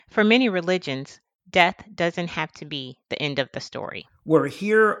For many religions, death doesn't have to be the end of the story. We're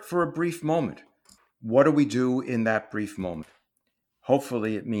here for a brief moment. What do we do in that brief moment?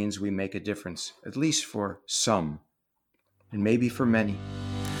 Hopefully, it means we make a difference, at least for some, and maybe for many.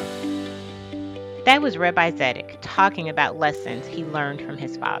 That was Rabbi Zedek talking about lessons he learned from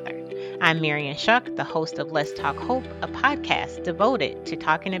his father. I'm Marian Shuck, the host of Let's Talk Hope, a podcast devoted to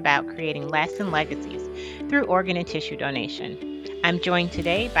talking about creating lasting legacies through organ and tissue donation. I'm joined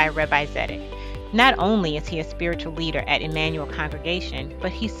today by Rabbi Zedek. Not only is he a spiritual leader at Emmanuel Congregation,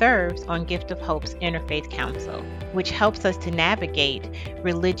 but he serves on Gift of Hope's Interfaith Council, which helps us to navigate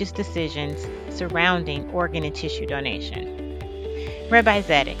religious decisions surrounding organ and tissue donation. Rabbi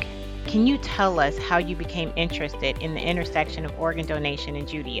Zedek, can you tell us how you became interested in the intersection of organ donation and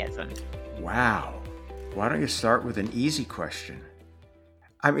Judaism? Wow. Why don't you start with an easy question?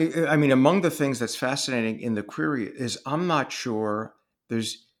 I mean, among the things that's fascinating in the query is I'm not sure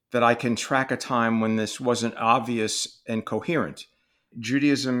that I can track a time when this wasn't obvious and coherent.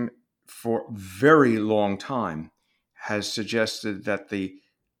 Judaism, for a very long time, has suggested that the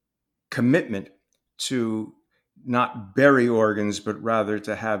commitment to not bury organs, but rather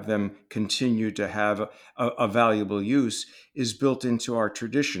to have them continue to have a valuable use is built into our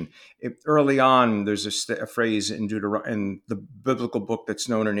tradition. Early on, there's a phrase in the biblical book that's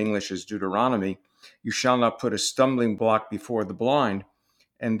known in English as Deuteronomy, "You shall not put a stumbling block before the blind."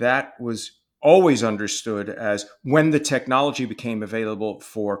 And that was always understood as when the technology became available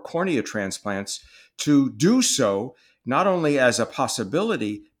for cornea transplants to do so, not only as a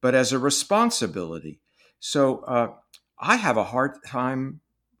possibility, but as a responsibility. So I have a hard time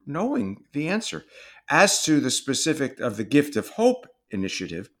knowing the answer. As to the specific of the Gift of Hope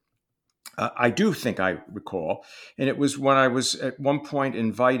initiative, I do think I recall, and it was when I was at one point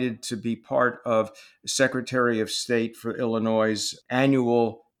invited to be part of the Secretary of State for Illinois'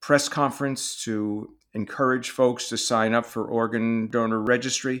 annual press conference to encourage folks to sign up for organ donor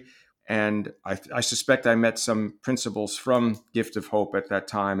registry. And I suspect I met some principals from Gift of Hope at that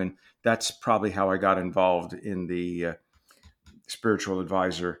time, and that's probably how I got involved in the spiritual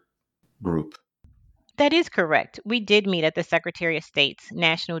advisor group. That is correct. We did meet at the Secretary of State's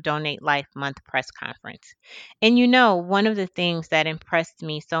National Donate Life Month press conference. And one of the things that impressed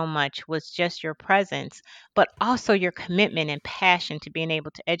me so much was just your presence, but also your commitment and passion to being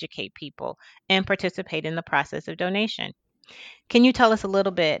able to educate people and participate in the process of donation. Can you tell us a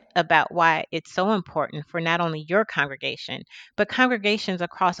little bit about why it's so important for not only your congregation, but congregations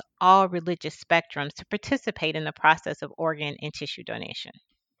across all religious spectrums to participate in the process of organ and tissue donation?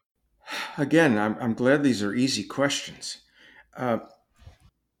 Again, I'm glad these are easy questions. Uh,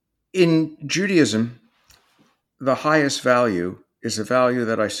 in Judaism, the highest value is a value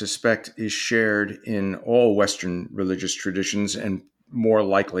that I suspect is shared in all Western religious traditions and more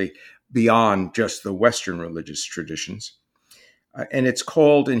likely beyond just the Western religious traditions. And it's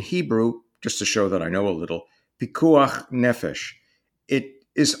called in Hebrew, just to show that I know a little, pikuach nefesh. It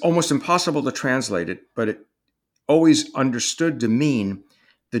is almost impossible to translate it, but it always understood to mean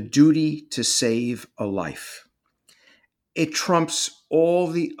the duty to save a life. It trumps all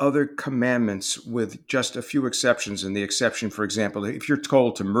the other commandments with just a few exceptions. And the exception, for example, if you're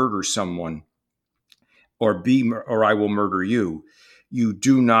told to murder someone or I will murder you, you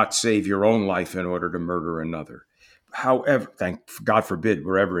do not save your own life in order to murder another. However, thank God forbid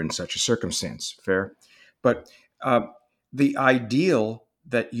we're ever in such a circumstance. Fair, but the ideal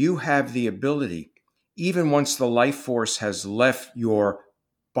that you have the ability, even once the life force has left your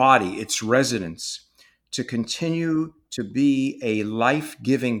body, its residence, to continue to be a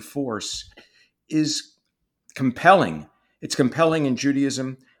life-giving force is compelling. It's compelling in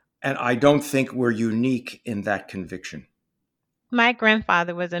Judaism, and I don't think we're unique in that conviction. My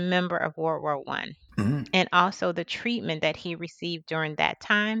grandfather was a member of World War One, Mm-hmm. and also the treatment that he received during that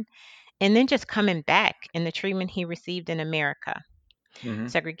time, and then just coming back and the treatment he received in America, Mm-hmm.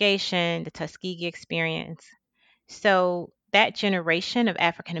 segregation, the Tuskegee experience. So that generation of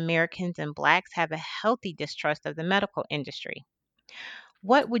African Americans and Blacks have a healthy distrust of the medical industry.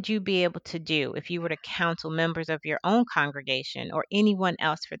 What would you be able to do if you were to counsel members of your own congregation or anyone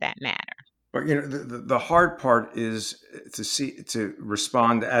else for that matter? But the hard part is to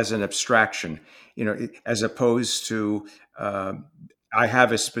respond as an abstraction, as opposed to I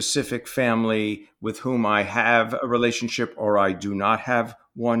have a specific family with whom I have a relationship or I do not have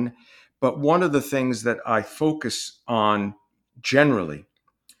one. But one of the things that I focus on generally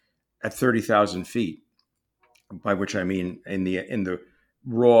at 30,000 feet, by which I mean in the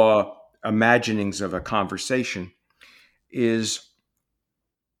raw imaginings of a conversation, is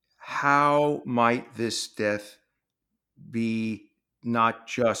how might this death be not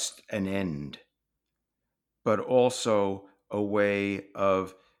just an end, but also a way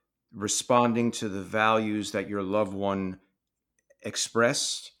of responding to the values that your loved one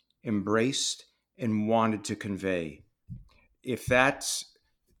expressed, embraced, and wanted to convey. If that's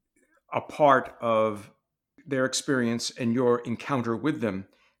a part of their experience and your encounter with them,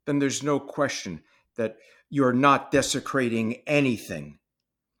 then there's no question that you're not desecrating anything.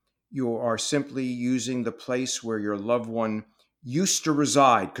 You are simply using the place where your loved one used to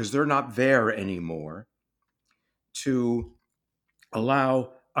reside, because they're not there anymore, to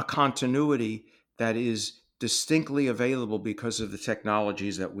allow a continuity that is distinctly available because of the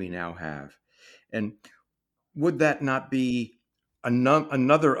technologies that we now have. And would that not be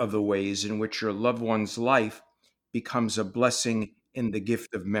another of the ways in which your loved one's life becomes a blessing in the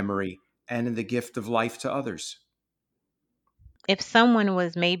gift of memory and in the gift of life to others? If someone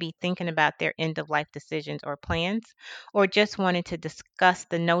was maybe thinking about their end of life decisions or plans, or just wanted to discuss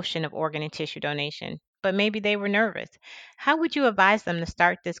the notion of organ and tissue donation, but maybe they were nervous, how would you advise them to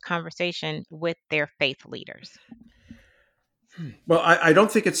start this conversation with their faith leaders? Well, I don't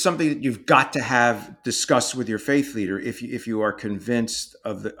think it's something that you've got to have discussed with your faith leader if you are convinced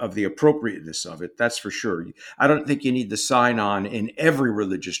of the appropriateness of it. That's for sure. I don't think you need the sign on in every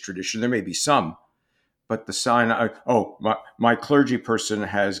religious tradition. There may be some, but the sign, oh, my clergy person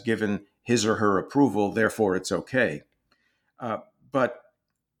has given his or her approval, therefore it's okay. Uh, but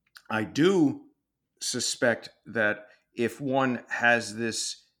I do suspect that if one has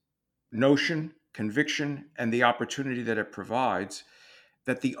this notion, conviction, and the opportunity that it provides,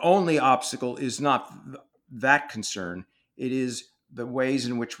 that the only obstacle is not that concern. It is the ways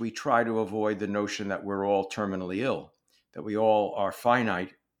in which we try to avoid the notion that we're all terminally ill, that we all are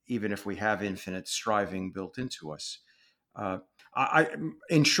finite, even if we have infinite striving built into us. Uh,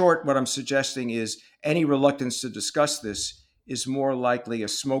 in short, what I'm suggesting is any reluctance to discuss this is more likely a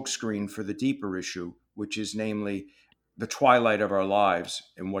smokescreen for the deeper issue, which is namely the twilight of our lives.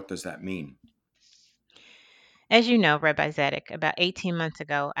 And what does that mean? As you know, Rabbi Zedek, about 18 months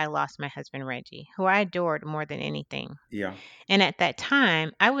ago, I lost my husband Reggie, who I adored more than anything. Yeah. And at that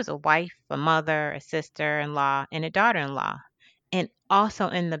time, I was a wife, a mother, a sister in law, and a daughter in law. And also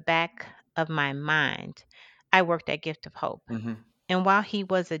in the back of my mind, I worked at Gift of Hope. Mm-hmm. And while he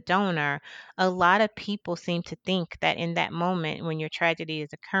was a donor, a lot of people seem to think that in that moment when your tragedy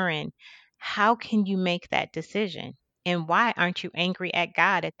is occurring, how can you make that decision? And why aren't you angry at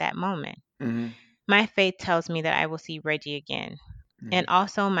God at that moment? Mm-hmm. My faith tells me that I will see Reggie again. And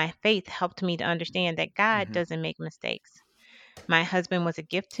also, my faith helped me to understand that God Mm-hmm. doesn't make mistakes. My husband was a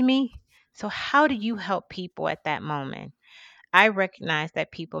gift to me. So, how do you help people at that moment? I recognize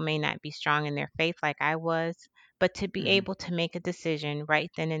that people may not be strong in their faith like I was, but to be Mm-hmm. able to make a decision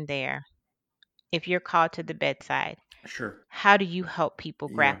right then and there, if you're called to the bedside, Sure. how do you help people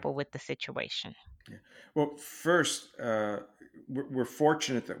Yeah. grapple with the situation? Yeah. Well, first, we're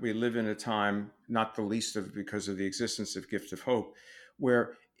fortunate that we live in a time, not the least of because of the existence of Gift of Hope,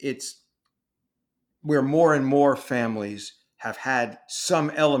 where it's where more and more families have had some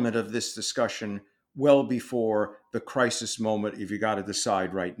element of this discussion well before the crisis moment. If you got to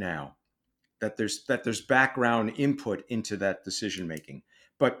decide right now, that there's background input into that decision making.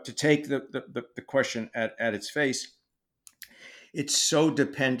 But to take the question at its face, it's so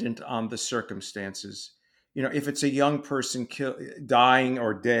dependent on the circumstances. If it's a young person dying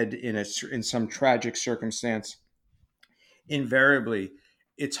or dead in some tragic circumstance, invariably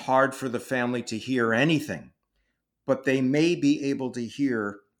it's hard for the family to hear anything, but they may be able to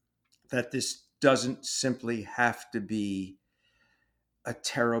hear that this doesn't simply have to be a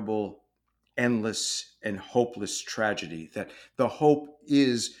terrible, endless, and hopeless tragedy. That the hope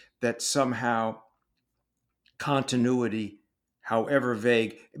is that somehow continuity, however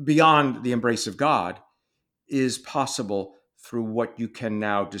vague, beyond the embrace of God, is possible through what you can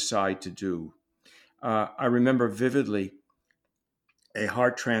now decide to do. I remember vividly a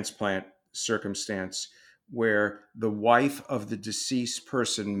heart transplant circumstance where the wife of the deceased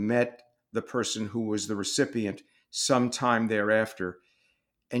person met the person who was the recipient sometime thereafter,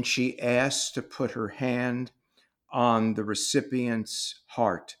 and she asked to put her hand on the recipient's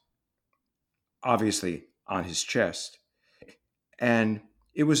heart, obviously on his chest. And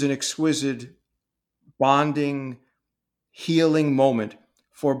it was an exquisite, bonding, healing moment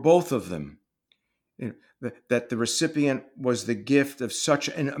for both of them. That the recipient was the gift of such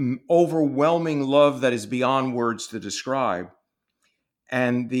an overwhelming love that is beyond words to describe.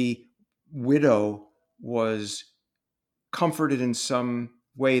 And the widow was comforted in some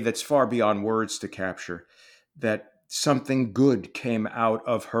way that's far beyond words to capture. That something good came out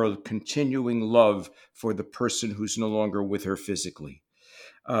of her continuing love for the person who's no longer with her physically.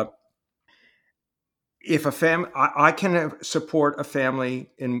 Uh, if a I can support a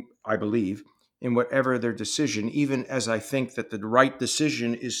family in, I believe, in whatever their decision, even as I think that the right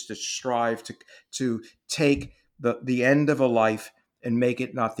decision is to strive to take the end of a life and make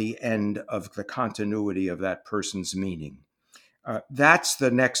it not the end of the continuity of that person's meaning. That's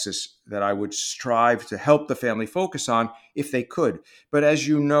the nexus that I would strive to help the family focus on if they could. But as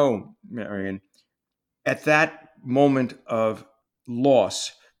you know, Marion, at that moment of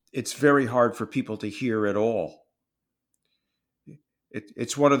loss, it's very hard for people to hear at all.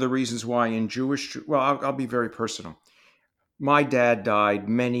 It's one of the reasons why in Jewish, well, I'll be very personal. My dad died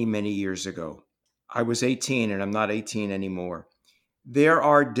many, many years ago. I was 18 and I'm not 18 anymore. There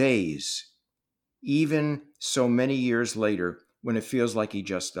are days, even so many years later, when it feels like he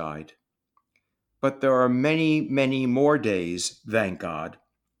just died. But there are many, many more days, thank God,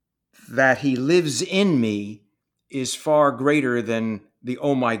 that he lives in me is far greater than the,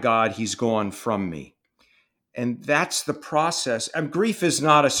 oh my God, he's gone from me. And that's the process. And grief is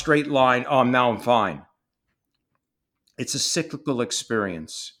not a straight line, oh, now I'm fine. It's a cyclical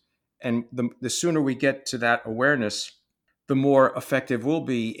experience. And the sooner we get to that awareness, the more effective we'll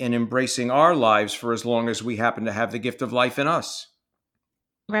be in embracing our lives for as long as we happen to have the gift of life in us.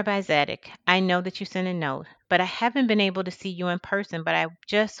 Rabbi Zadok, I know that you sent a note, but I haven't been able to see you in person. But I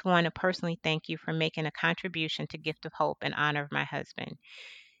just want to personally thank you for making a contribution to Gift of Hope in honor of my husband.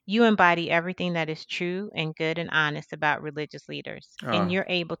 You embody everything that is true and good and honest about religious leaders, and Uh, you're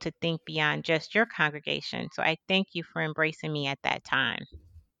able to think beyond just your congregation. So I thank you for embracing me at that time.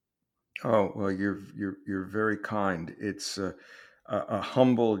 oh well, you're very kind. It's a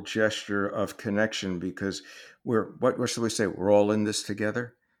humble gesture of connection because we're what should we say? We're all in this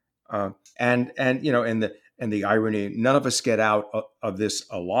together. And you know, and the irony, none of us get out of this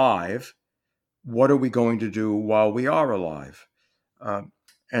alive. What are we going to do while we are alive?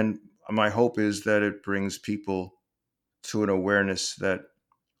 And my hope is that it brings people to an awareness that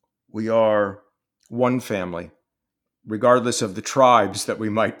we are one family, regardless of the tribes that we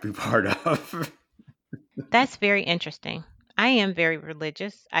might be part of. That's very interesting. I am very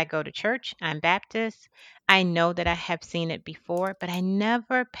religious. I go to church. I'm Baptist. I know that I have seen it before, but I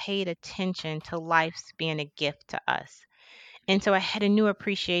never paid attention to life's being a gift to us. And so I had a new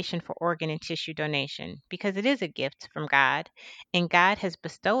appreciation for organ and tissue donation because it is a gift from God, and God has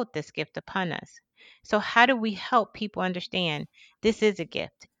bestowed this gift upon us. So, how do we help people understand this is a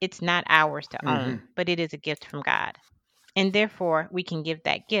gift? It's not ours to own, Hmm. but it is a gift from God. And therefore, we can give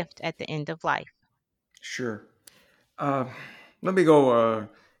that gift at the end of life. Sure. Uh, Let me go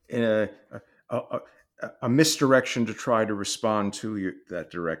in a, a misdirection to try to respond to that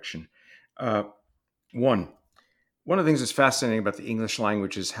direction. Uh, one, One of the things that's fascinating about the English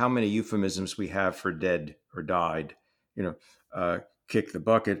language is how many euphemisms we have for dead or died. You know, uh, kick the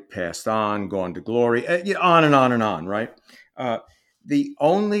bucket, passed on, gone to glory, on and on and on. Right. Uh, the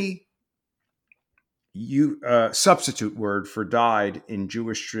only substitute word for died in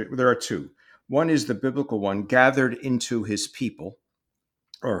Jewish, there are two. One is the biblical one, gathered into his people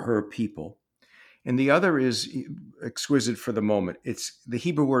or her people. And the other is exquisite for the moment. It's the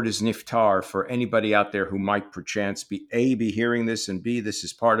Hebrew word is niftar for anybody out there who might perchance be hearing this, and B, this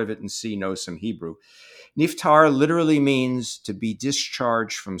is part of it, and C, knows some Hebrew. Niftar literally means to be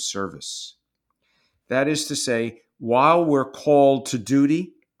discharged from service. That is to say, while we're called to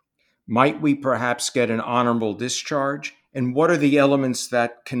duty, might we perhaps get an honorable discharge? And what are the elements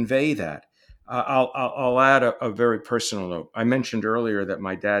that convey that? I'll add a very personal note. I mentioned earlier that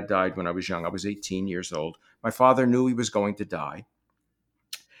my dad died when I was young. I was 18 years old. My father knew he was going to die.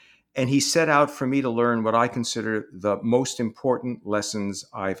 And he set out for me to learn what I consider the most important lessons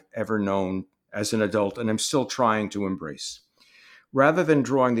I've ever known as an adult, and I'm still trying to embrace. Rather than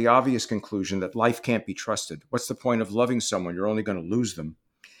drawing the obvious conclusion that life can't be trusted, what's the point of loving someone? You're only going to lose them.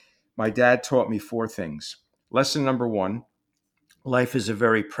 My dad taught me four things. Lesson number one: life is a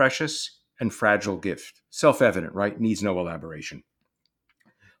very precious and fragile gift. Self evident, right? Needs no elaboration.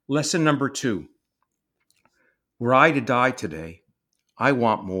 Lesson number two: were I to die today, I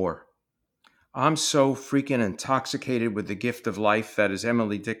want more. I'm so freaking intoxicated with the gift of life that, as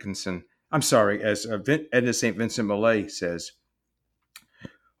Emily Dickinson, I'm sorry, as Edna St. Vincent Millay says,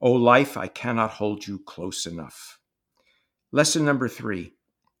 oh, life, I cannot hold you close enough. Lesson number three,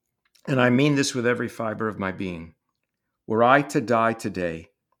 and I mean this with every fiber of my being: were I to die today,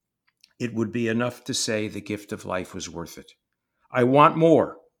 it would be enough to say the gift of life was worth it. I want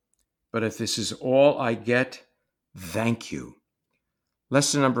more, but if this is all I get, thank you.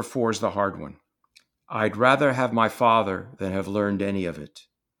 Lesson number four is the hard one. I'd rather have my father than have learned any of it.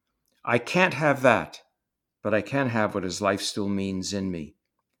 I can't have that, but I can have what his life still means in me,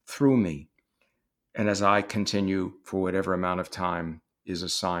 through me, and as I continue for whatever amount of time is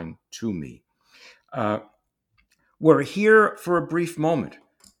assigned to me. We're here for a brief moment.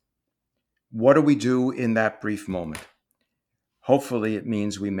 What do we do in that brief moment? Hopefully it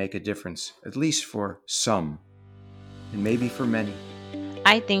means we make a difference, at least for some, and maybe for many.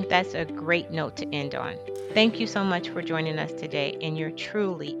 I think that's a great note to end on. Thank you so much for joining us today and your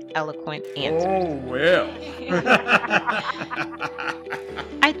truly eloquent answers. Oh, well.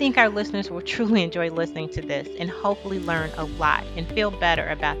 I think our listeners will truly enjoy listening to this and hopefully learn a lot and feel better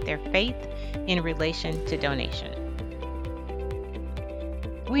about their faith in relation to donation.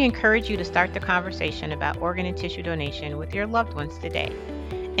 We encourage you to start the conversation about organ and tissue donation with your loved ones today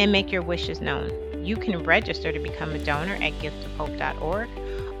and make your wishes known. You can register to become a donor at giftofhope.org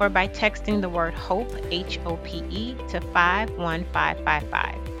or by texting the word HOPE, H-O-P-E, to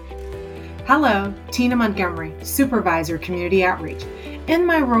 51555. Hello, Tina Montgomery, Supervisor, Community Outreach. In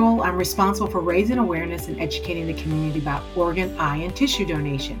my role, I'm responsible for raising awareness and educating the community about organ, eye, and tissue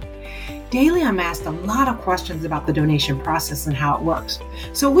donation. Daily, I'm asked a lot of questions about the donation process and how it works.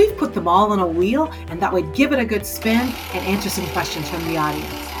 So we've put them all on a wheel, and that would give it a good spin and answer some questions from the audience.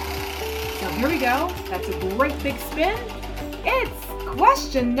 So here we go. That's a great big spin. It's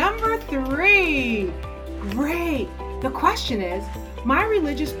question number 3. Great. The question is, my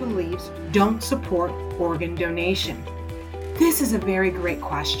religious beliefs don't support organ donation. This is a very great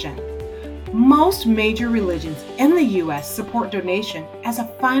question. Most major religions in the U.S. support donation as a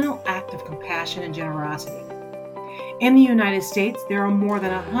final act of compassion and generosity. In the United States, there are more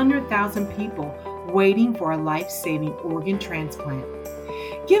than 100,000 people waiting for a life-saving organ transplant.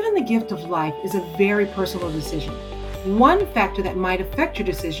 Giving the gift of life is a very personal decision. One factor that might affect your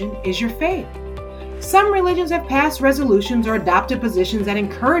decision is your faith. Some religions have passed resolutions or adopted positions that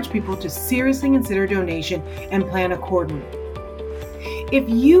encourage people to seriously consider donation and plan accordingly. If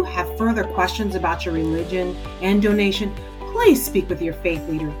you have further questions about your religion and donation, please speak with your faith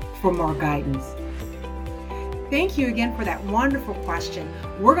leader for more guidance. Thank you again for that wonderful question.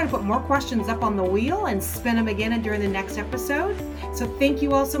 We're going to put more questions up on the wheel and spin them again during the next episode. So thank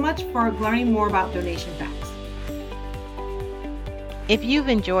you all so much for learning more about donation facts. If you've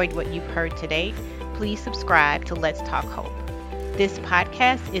enjoyed what you've heard today, please subscribe to Let's Talk Hope. This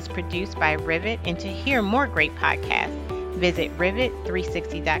podcast is produced by Rivet, and to hear more great podcasts, visit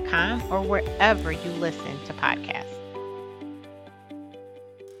rivet360.com or wherever you listen to podcasts.